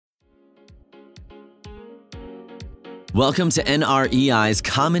Welcome to NREI's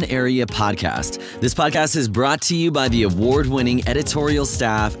Common Area Podcast. This podcast is brought to you by the award-winning editorial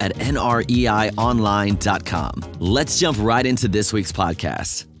staff at nreionline.com. Let's jump right into this week's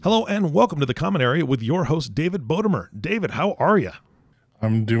podcast. Hello and welcome to the Common Area with your host, David Bodamer. David, how are you?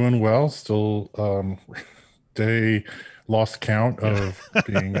 I'm doing well. Still day lost count of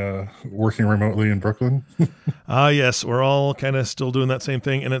being working remotely in Brooklyn. Yes, we're all kind of still doing that same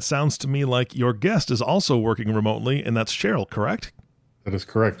thing. And it sounds to me like your guest is also working remotely, and that's Cheryl, correct? That is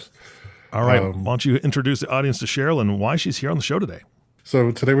correct. All right. Why don't you introduce the audience to Cheryl and why she's here on the show today?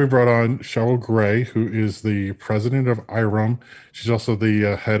 So today we brought on Cheryl Gray, who is the president of IREM. She's also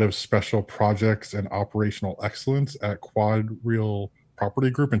the head of special projects and operational excellence at Quad Real Property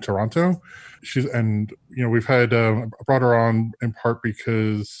Group in Toronto. We've had brought her on in part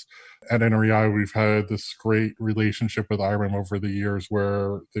because at NREI we've had this great relationship with IREM over the years,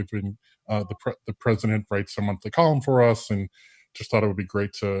 where they've been the president writes a monthly column for us, and just thought it would be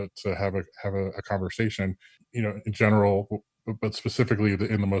great to have a conversation, in general. But specifically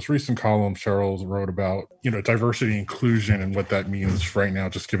in the most recent column, Cheryl wrote about, diversity and inclusion and what that means right now,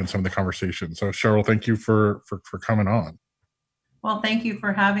 just given some of the conversation. So Cheryl, thank you for coming on. Well, thank you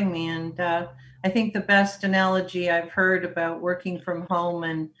for having me. And I think the best analogy I've heard about working from home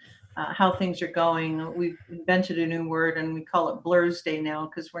and how things are going, we've invented a new word and we call it Blur's Day now,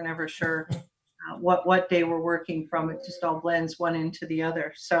 because we're never sure what day we're working from. It just all blends one into the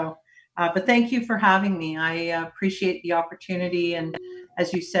other. So, but thank you for having me. I appreciate the opportunity. And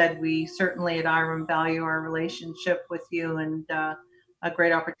as you said, we certainly at IREM value our relationship with you, and a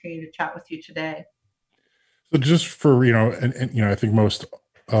great opportunity to chat with you today. So just for, I think most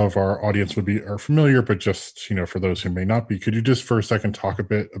of our audience are familiar, but just, for those who may not be, could you just for a second talk a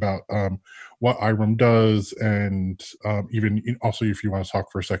bit about what IREM does, and even also if you want to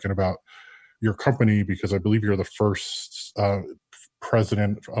talk for a second about your company, because I believe you're the first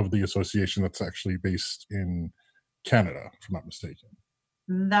president of the association that's actually based in Canada, if I'm not mistaken.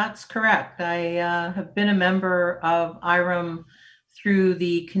 That's correct. I have been a member of IREM through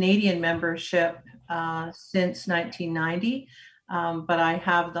the Canadian membership since 1990, but I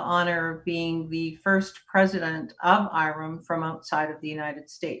have the honor of being the first president of IREM from outside of the United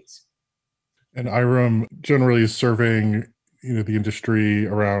States. And IREM generally is serving, the industry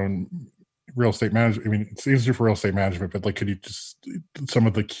around real estate management. I mean, it's easier for real estate management, but could you just some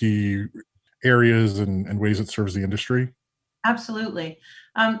of the key areas and ways it serves the industry? Absolutely.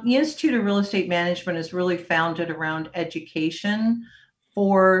 The Institute of Real Estate Management is really founded around education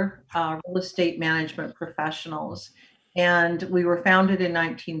for real estate management professionals. And we were founded in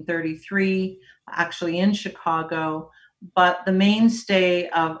 1933, actually in Chicago. But the mainstay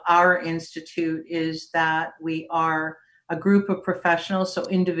of our institute is that we are a group of professionals. So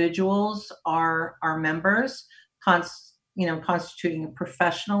individuals are our members, constituting a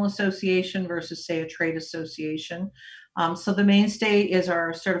professional association versus, say, a trade association. So the mainstay is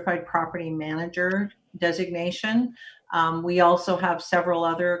our certified property manager designation. We also have several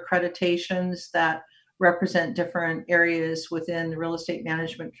other accreditations that represent different areas within the real estate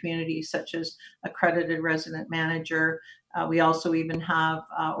management community, such as accredited resident manager. We also even have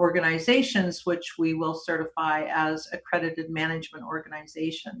organizations which we will certify as accredited management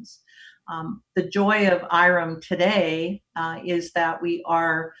organizations. The joy of IREM today is that we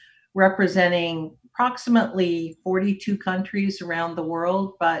are representing approximately 42 countries around the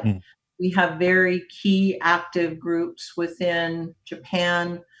world, but we have very key active groups within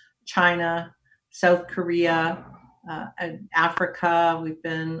Japan, China, South Korea, and Africa. We've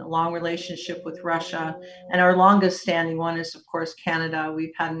been a long relationship with Russia, and our longest standing one is, of course, Canada.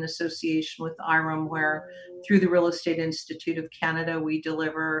 We've had an association with IREM where through the Real Estate Institute of Canada, we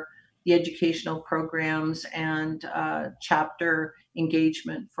deliver the educational programs and chapter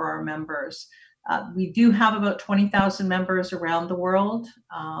engagement for our members. We do have about 20,000 members around the world.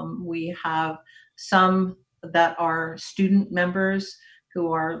 We have some that are student members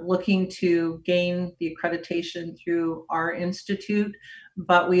who are looking to gain the accreditation through our institute,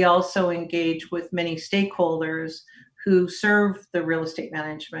 but we also engage with many stakeholders who serve the real estate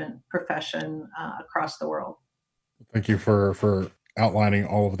management profession across the world. Thank you for outlining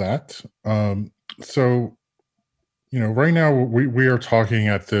all of that. So, right now we are talking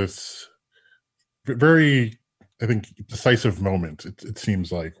at this very, I think, decisive moment, it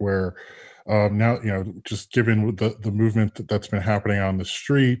seems like, where now, just given the movement that's been happening on the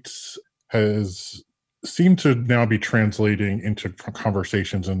streets has seemed to now be translating into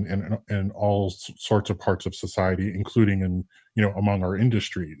conversations in all sorts of parts of society, including in, among our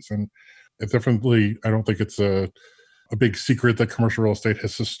industries. And it definitely, I don't think it's a big secret that commercial real estate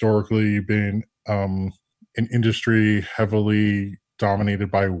has historically been an industry heavily dominated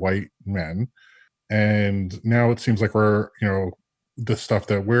by white men. And now it seems like we're, the stuff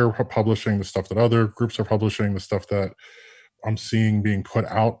that we're publishing, the stuff that other groups are publishing, the stuff that I'm seeing being put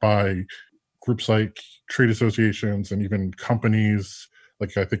out by groups like trade associations and even companies.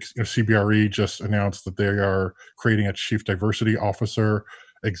 Like I think CBRE just announced that they are creating a chief diversity officer,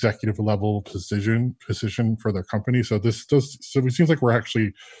 executive level position for their company. So it seems like we're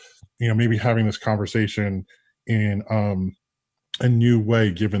actually, maybe having this conversation in a new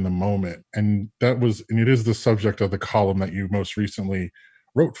way given the moment. And it is the subject of the column that you most recently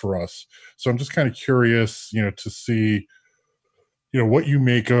wrote for us. So I'm just kind of curious, to see, what you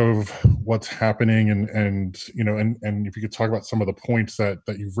make of what's happening, and if you could talk about some of the points that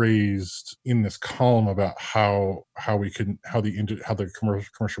you've raised in this column about how the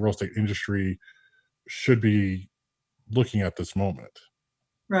commercial real estate industry should be looking at this moment.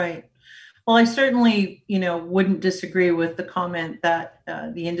 Right. Well, I certainly, wouldn't disagree with the comment that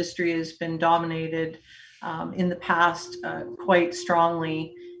the industry has been dominated in the past quite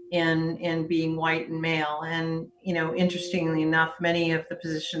strongly in being white and male. And, interestingly enough, many of the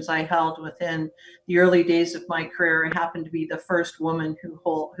positions I held within the early days of my career, I happened to be the first woman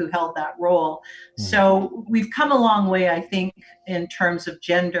who held that role. Mm-hmm. So we've come a long way, I think, in terms of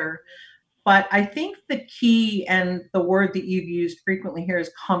gender. But I think the key, and the word that you've used frequently here,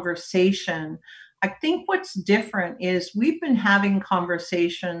 is conversation. I think what's different is we've been having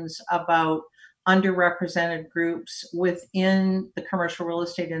conversations about underrepresented groups within the commercial real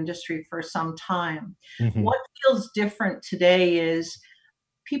estate industry for some time. Mm-hmm. What feels different today is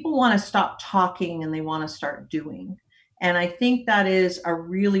people want to stop talking and they want to start doing. And I think that is a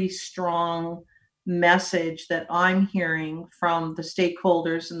really strong message that I'm hearing from the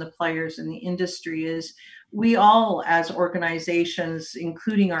stakeholders and the players in the industry is we all, as organizations,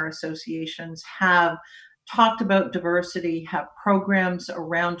 including our associations, have talked about diversity, have programs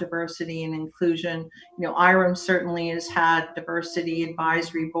around diversity and inclusion. IREM certainly has had diversity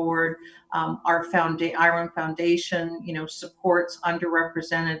advisory board. Our IREM Foundation, supports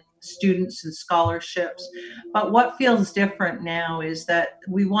underrepresented students and scholarships. But what feels different now is that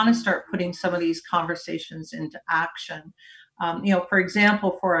we want to start putting some of these conversations into action. For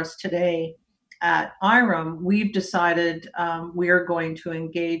example, for us today, at IREM, we've decided we are going to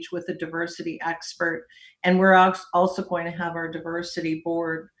engage with a diversity expert, and we're also going to have our diversity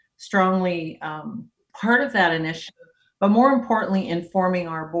board strongly part of that initiative, but more importantly, informing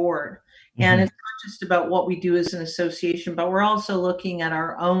our board. Mm-hmm. And it's not just about what we do as an association, but we're also looking at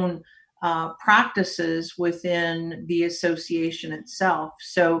our own practices within the association itself.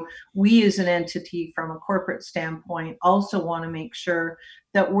 So we as an entity from a corporate standpoint also want to make sure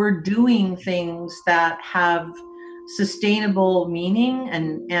that we're doing things that have sustainable meaning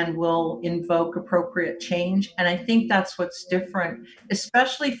and will invoke appropriate change. And I think that's what's different,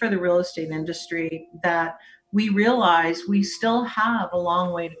 especially for the real estate industry, that we realize we still have a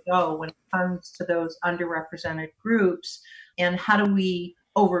long way to go when it comes to those underrepresented groups. And how do we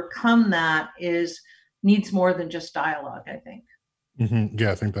overcome that needs more than just dialogue, I think. Mm-hmm.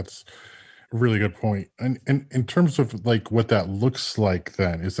 Yeah, I think that's a really good point. And in terms of like what that looks like,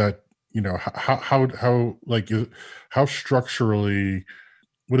 then is that, how structurally,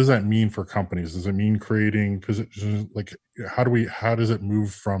 what does that mean for companies? Does it mean creating positions? Like, how does it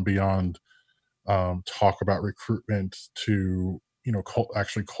move from beyond talk about recruitment to,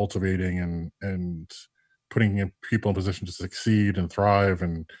 actually cultivating and putting in people in position to succeed and thrive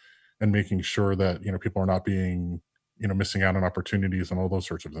and making sure that, people are not being, missing out on opportunities and all those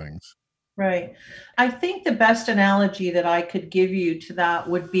sorts of things. Right. I think the best analogy that I could give you to that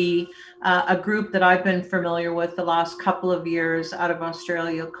would be a group that I've been familiar with the last couple of years out of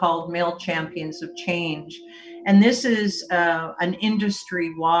Australia called Male Champions of Change. And this is an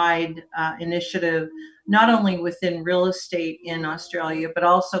industry-wide initiative, not only within real estate in Australia, but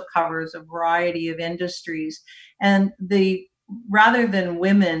also covers a variety of industries. And rather than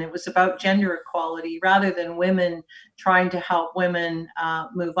women, it was about gender equality, rather than women trying to help women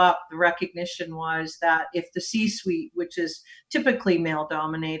move up, the recognition was that if the C-suite, which is typically male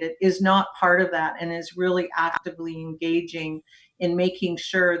dominated, is not part of that and is really actively engaging in making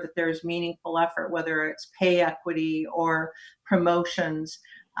sure that there's meaningful effort, whether it's pay equity or promotions,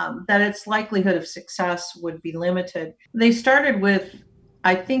 that its likelihood of success would be limited. They started with,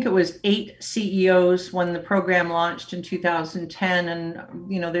 I think it was 8 CEOs when the program launched in 2010,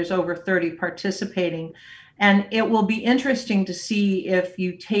 and there's over 30 participating. And it will be interesting to see if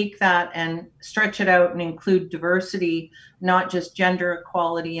you take that and stretch it out and include diversity, not just gender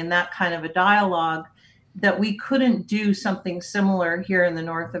equality, and that kind of a dialogue, that we couldn't do something similar here in the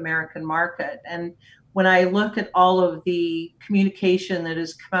North American market. And when I look at all of the communication that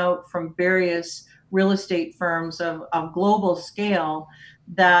has come out from various real estate firms of global scale,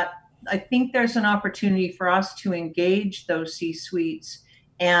 that I think there's an opportunity for us to engage those C-suites,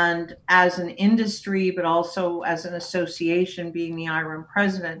 and as an industry, but also as an association, being the IREM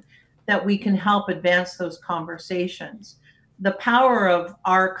president, that we can help advance those conversations. The power of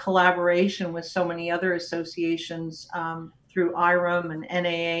our collaboration with so many other associations, through IREM and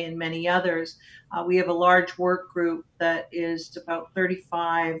NAA and many others. We have a large work group that is about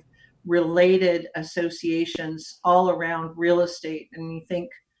 35 related associations all around real estate. And you think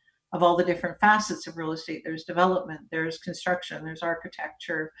of all the different facets of real estate. There's development, there's construction, there's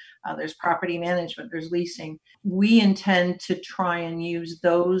architecture, there's property management, there's leasing. We intend to try and use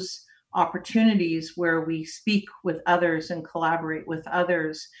those opportunities where we speak with others and collaborate with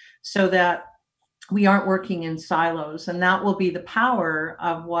others, so that we aren't working in silos. And that will be the power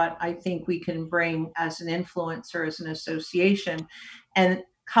of what I think we can bring as an influencer, as an association, and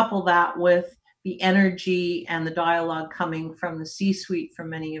couple that with the energy and the dialogue coming from the C-suite from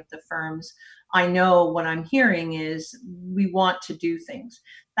many of the firms. I know what I'm hearing is we want to do things.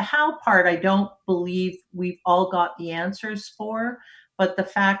 The how part, I don't believe we've all got the answers for, but the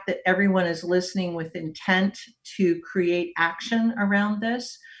fact that everyone is listening with intent to create action around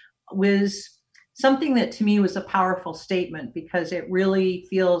this was something that to me was a powerful statement, because it really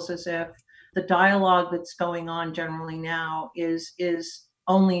feels as if the dialogue that's going on generally now is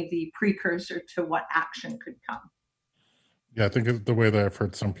only the precursor to what action could come. Yeah, I think the way that I've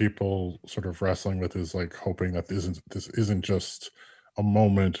heard some people sort of wrestling with is like hoping that this isn't just a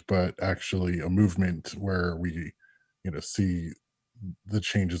moment, but actually a movement where we, see the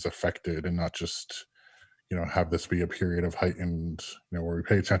changes affected, and not just have this be a period of heightened, where we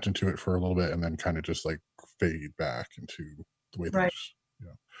pay attention to it for a little bit and then kind of just like fade back into the way Right, things.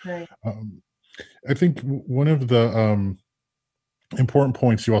 right. Um, I think one of the important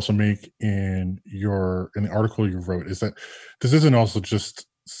points you also make in the article you wrote is that this isn't also just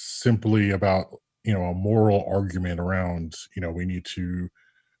simply about a moral argument around we need to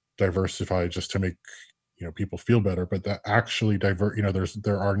diversify just to make people feel better, but that actually there's a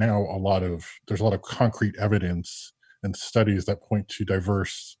lot of concrete evidence and studies that point to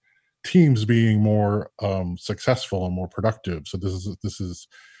diverse teams being more successful and more productive. So this is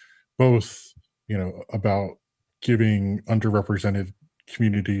both about giving underrepresented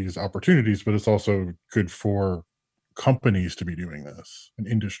communities opportunities, but it's also good for companies to be doing this and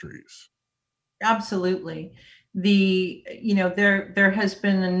industries. Absolutely. There has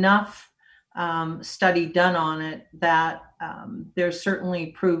been enough study done on it that there's certainly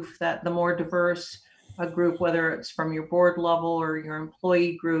proof that the more diverse a group, whether it's from your board level or your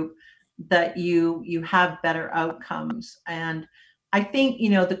employee group, that you have better outcomes. And I think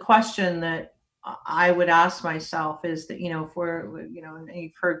the question that I would ask myself is that if we're and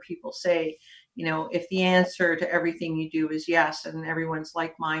you've heard people say, if the answer to everything you do is yes, and everyone's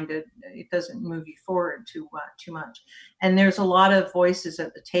like-minded, it doesn't move you forward too much. And there's a lot of voices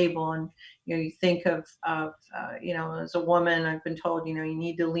at the table, and you think of as a woman, I've been told, you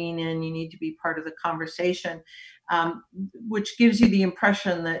need to lean in, you need to be part of the conversation, which gives you the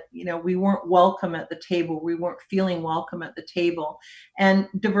impression that we weren't welcome at the table, we weren't feeling welcome at the table. And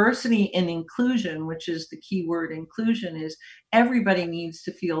diversity and inclusion, which is the key word, inclusion, is everybody needs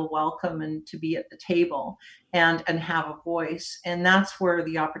to feel welcome and to be at the table and have a voice. And that's where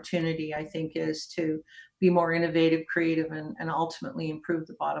the opportunity, I think, is to be more innovative, creative, and ultimately improve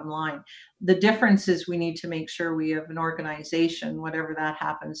the bottom line. The difference is we need to make sure we have an organization, whatever that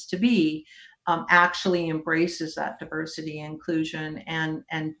happens to be, actually embraces that diversity and inclusion,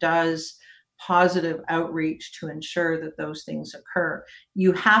 and does positive outreach to ensure that those things occur.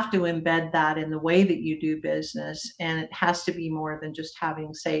 You have to embed that in the way that you do business, and it has to be more than just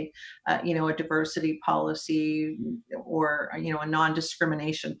having, say, a diversity policy, or a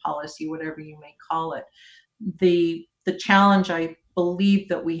non-discrimination policy, whatever you may call it. The challenge I believe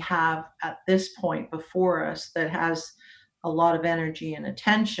that we have at this point before us, that has a lot of energy and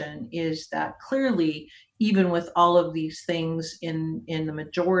attention, is that clearly, even with all of these things in the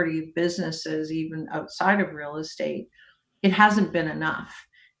majority of businesses, even outside of real estate, it hasn't been enough.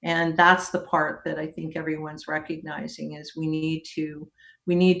 And that's the part that I think everyone's recognizing, is we need to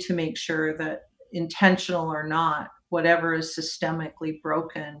make sure that, intentional or not, whatever is systemically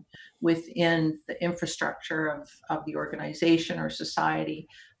broken within the infrastructure of the organization or society,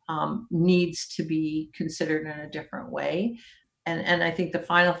 needs to be considered in a different way. And I think the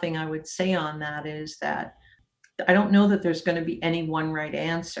final thing I would say on that is that I don't know that there's going to be any one right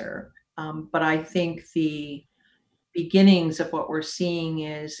answer, but I think beginnings of what we're seeing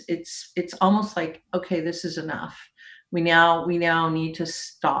is it's almost like, okay, this is enough. We now need to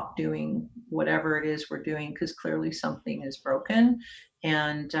stop doing whatever it is we're doing, because clearly something is broken,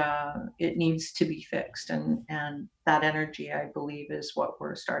 and it needs to be fixed. And that energy, I believe, is what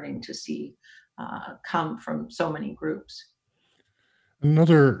we're starting to see come from so many groups.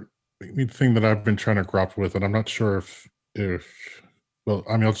 Another thing that I've been trying to grapple with, and I'm not sure if well,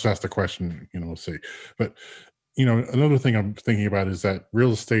 I mean, I'll just ask the question, we'll see. But another thing I'm thinking about is that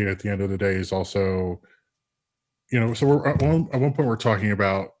real estate at the end of the day is also, so we're at one point we're talking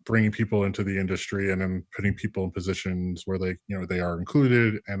about bringing people into the industry and then putting people in positions where they are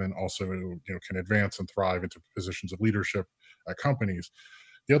included, and then also can advance and thrive into positions of leadership at companies.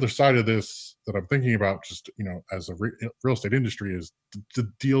 The other side of this that I'm thinking about, just as a real estate industry, is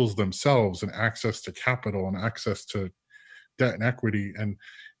the deals themselves and access to capital and access to debt and equity. And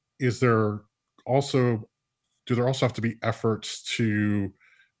is there also do there also have to be efforts to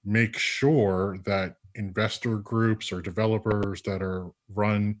make sure that investor groups or developers that are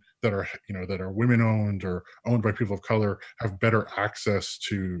women owned or owned by people of color have better access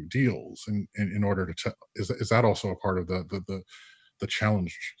to deals, and in order to is that also a part of the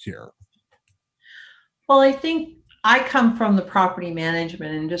challenge here? Well, I think I come from the property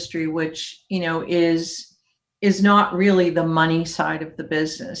management industry, which, is not really the money side of the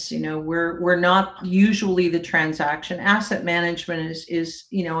business. We're not usually the transaction. Asset management is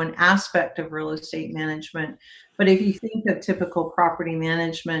an aspect of real estate management. But if you think of typical property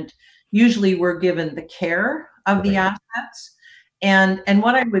management, usually we're given the care of the assets. And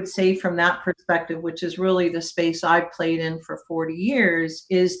what I would say from that perspective, which is really the space I played in for 40 years,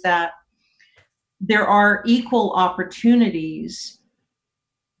 is that there are equal opportunities.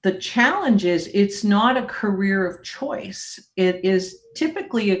 The challenge is it's not a career of choice. It is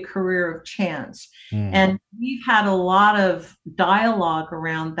typically a career of chance. And we've had a lot of dialogue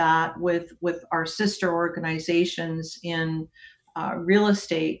around that with our sister organizations in real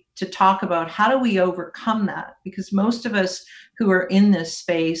estate, to talk about how do we overcome that, because most of us who are in this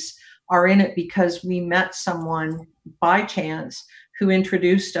space are in it because we met someone by chance who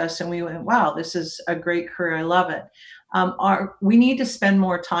introduced us, and we went, wow, this is a great career, I love it. We need to spend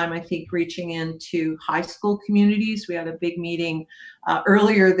more time, I think, reaching into high school communities. We had a big meeting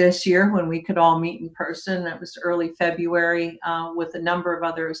earlier this year when we could all meet in person. That was early February, with a number of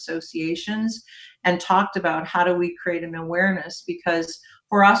other associations, and talked about how do we create an awareness, because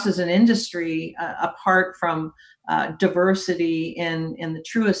for us as an industry, apart from diversity in the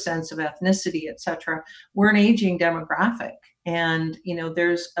truest sense of ethnicity, et cetera, we're an aging demographic. And,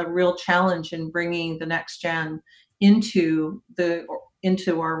 there's a real challenge in bringing the next gen into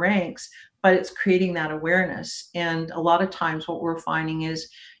our ranks, but it's creating that awareness. And a lot of times what we're finding is,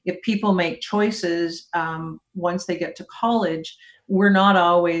 if people make choices once they get to college, we're not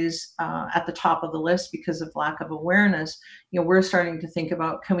always at the top of the list because of lack of awareness. We're starting to think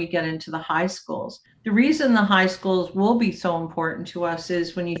about, can we get into the high schools? The reason the high schools will be so important to us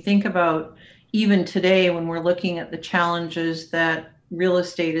is, when you think about even today, when we're looking at the challenges that real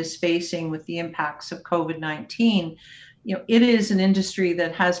estate is facing with the impacts of COVID-19, it is an industry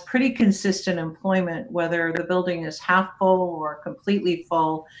that has pretty consistent employment, whether the building is half full or completely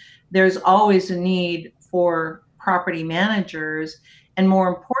full. There's always a need for property managers. And more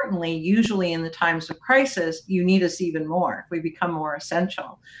importantly, usually in the times of crisis, you need us even more. We become more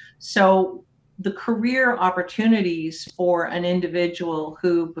essential. So the career opportunities for an individual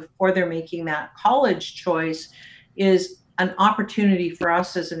who, before they're making that college choice, is an opportunity for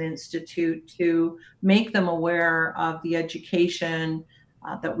us as an institute to make them aware of the education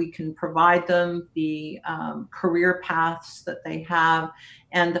that we can provide them, the career paths that they have,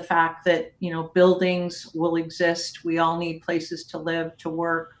 and the fact that buildings will exist. We all need places to live, to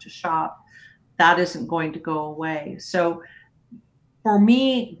work, to shop. That isn't going to go away. So for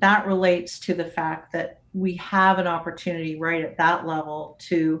me, that relates to the fact that we have an opportunity right at that level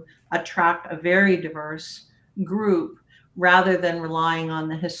to attract a very diverse group, rather than relying on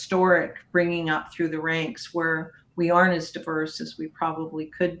the historic bringing up through the ranks, where we aren't as diverse as we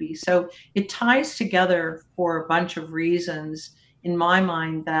probably could be. So it ties together for a bunch of reasons, in my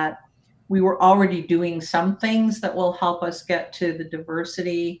mind, that we were already doing some things that will help us get to the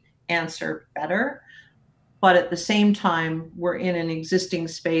diversity answer better. But at the same time, we're in an existing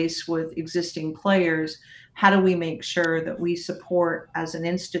space with existing players. How do we make sure that we support as an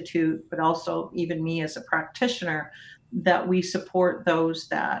institute, but also even me as a practitioner, that we support those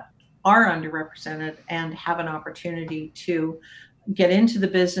that are underrepresented and have an opportunity to get into the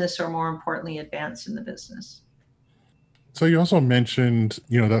business, or more importantly, advance in the business? So you also mentioned,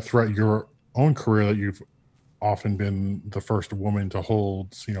 that throughout your own career that you've often been the first woman to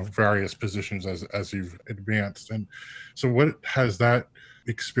hold, various positions as you've advanced. And so what has that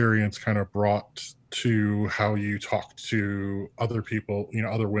experience kind of brought to how you talk to other people,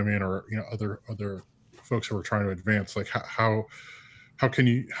 other women, or, other folks who are trying to advance? Like how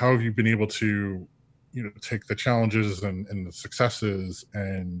have you been able to, take the challenges and the successes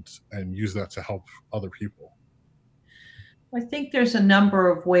and use that to help other people? I think there's a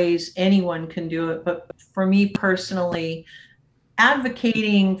number of ways anyone can do it, but for me personally,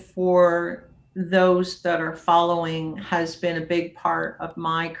 advocating for those that are following has been a big part of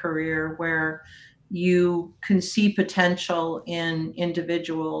my career, where you can see potential in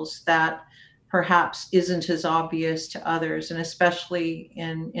individuals that perhaps isn't as obvious to others, and especially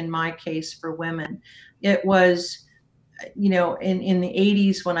in my case for women. It was, in the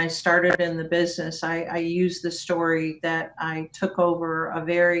 80s when I started in the business, I used the story that I took over a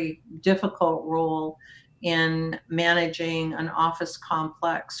very difficult role in managing an office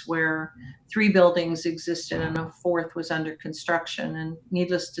complex where 3 buildings existed and a fourth was under construction. And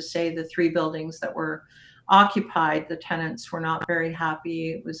needless to say, the 3 buildings that were occupied, the tenants were not very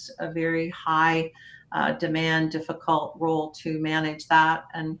happy. It was a very high demand, difficult role to manage that.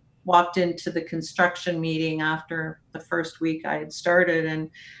 And walked into the construction meeting after the first week I had started, and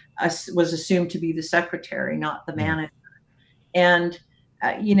was assumed to be the secretary, not the manager. And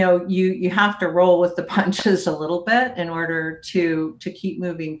you have to roll with the punches a little bit in order to keep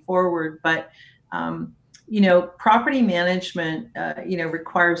moving forward. But property management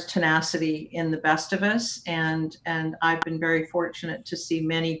requires tenacity in the best of us, and I've been very fortunate to see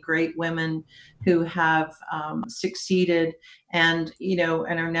many great women who have succeeded, and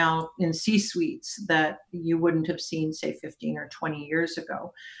and are now in C-suites that you wouldn't have seen, say, 15 or 20 years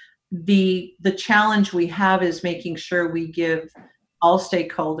ago. The challenge we have is making sure we give all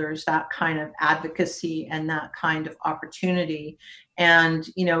stakeholders that kind of advocacy and that kind of opportunity. And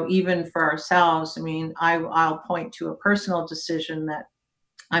even for ourselves, I mean, I'll point to a personal decision that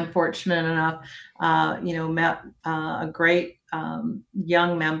I'm fortunate enough, met a great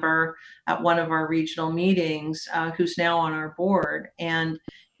young member at one of our regional meetings, who's now on our board. And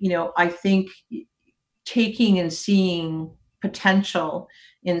I think taking and seeing potential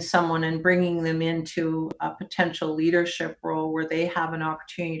in someone and bringing them into a potential leadership role where they have an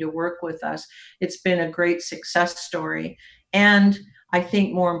opportunity to work with us, it's been a great success story. And I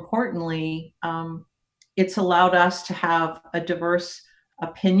think more importantly, it's allowed us to have a diverse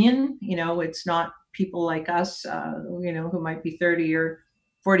opinion. It's not people like us, who might be 30 or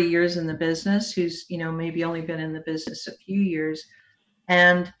 40 years in the business, who's, maybe only been in the business a few years.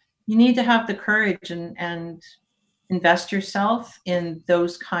 And you need to have the courage and invest yourself in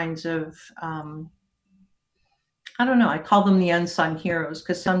those kinds of, I don't know, I call them the unsung heroes,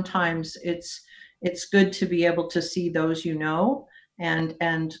 because sometimes it's good to be able to see those,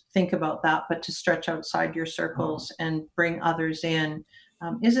 and think about that, but to stretch outside your circles and bring others in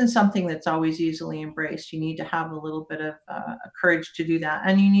isn't something that's always easily embraced. You need to have a little bit of courage to do that,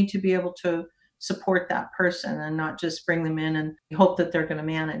 and you need to be able to support that person and not just bring them in and hope that they're going to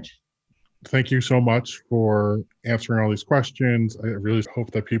manage. Thank you so much for answering all these questions. I really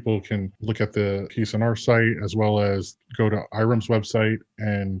hope that people can look at the piece on our site, as well as go to IREM's website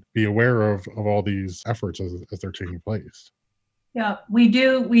and be aware of all these efforts as they're taking place. Yeah, we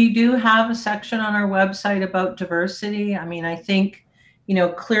do have a section on our website about diversity. I mean, I think,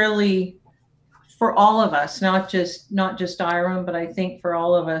 clearly for all of us, not just IREM, but I think for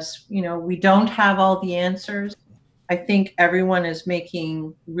all of us, we don't have all the answers. I think everyone is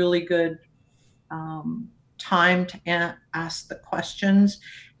making really good time to ask the questions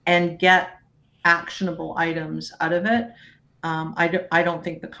and get actionable items out of it. I don't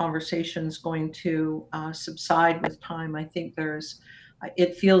think the conversation is going to subside with time. I think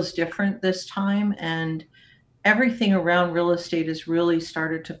it feels different this time, and everything around real estate has really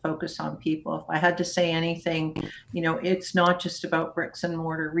started to focus on people. If I had to say anything, it's not just about bricks and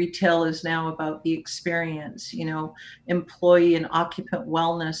mortar. Retail is now about the experience. Employee and occupant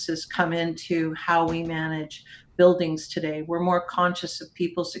wellness has come into how we manage buildings today. We're more conscious of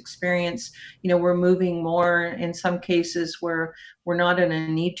people's experience. We're moving more, in some cases, where we're not in a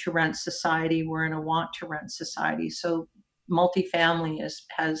need to rent society, we're in a want to rent society. So multifamily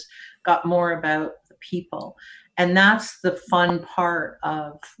has got more about the people. And that's the fun part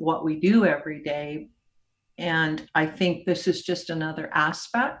of what we do every day. And I think this is just another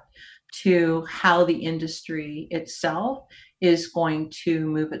aspect to how the industry itself is going to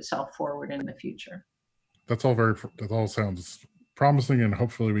move itself forward in the future. That all sounds promising, and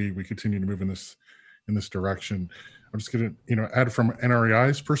hopefully we continue to move in this direction. I'm just going to, add from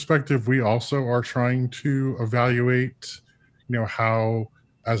NREI's perspective, we also are trying to evaluate, how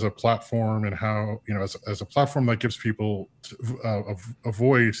as a platform and how, as a platform that gives people a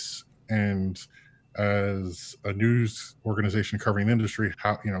voice, and as a news organization covering the industry,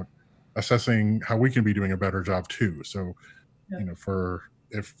 how, assessing how we can be doing a better job too. So,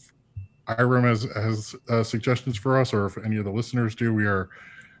 if IREM has suggestions for us, or if any of the listeners do, we are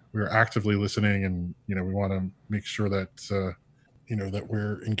actively listening, and we want to make sure that that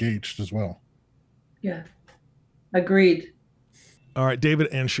we're engaged as well. Yeah, agreed. All right, David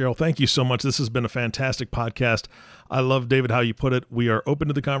and Cheryl, thank you so much. This has been a fantastic podcast. I love, David, how you put it. We are open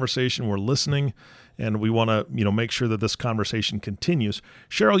to the conversation. We're listening, and we want to make sure that this conversation continues.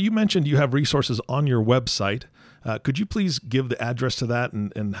 Cheryl, you mentioned you have resources on your website. Could you please give the address to that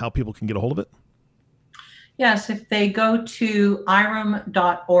and how people can get a hold of it? Yes, if they go to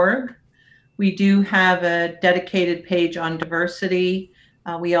irem.org, we do have a dedicated page on diversity.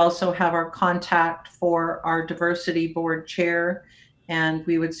 We also have our contact for our diversity board chair, and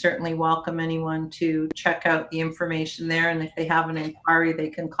we would certainly welcome anyone to check out the information there. And if they have an inquiry, they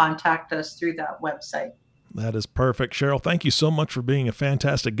can contact us through that website. That is perfect. Cheryl, thank you so much for being a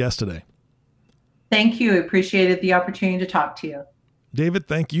fantastic guest today. Thank you. Appreciated the opportunity to talk to you. David,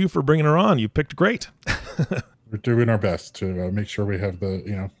 thank you for bringing her on. You picked great. We're doing our best to make sure we have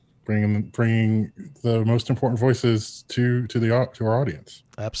the, bringing the most important voices to our audience.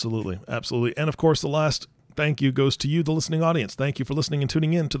 Absolutely. Absolutely. And of course, the last thank you goes to you, the listening audience. Thank you for listening and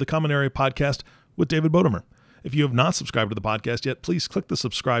tuning in to the Common Area Podcast with David Bodamer. If you have not subscribed to the podcast yet, please click the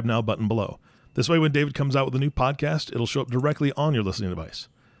subscribe now button below. This way, when David comes out with a new podcast, it'll show up directly on your listening device.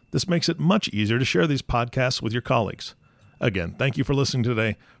 This makes it much easier to share these podcasts with your colleagues. Again, thank you for listening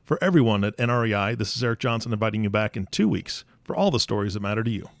today. For everyone at NREI, this is Eric Johnson inviting you back in 2 weeks for all the stories that matter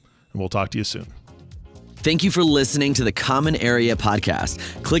to you. And we'll talk to you soon. Thank you for listening to the Common Area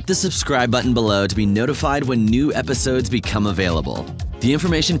Podcast. Click the subscribe button below to be notified when new episodes become available. The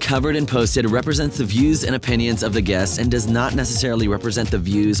information covered and posted represents the views and opinions of the guests and does not necessarily represent the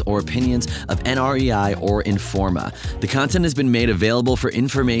views or opinions of NREI or Informa. The content has been made available for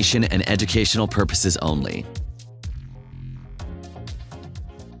information and educational purposes only.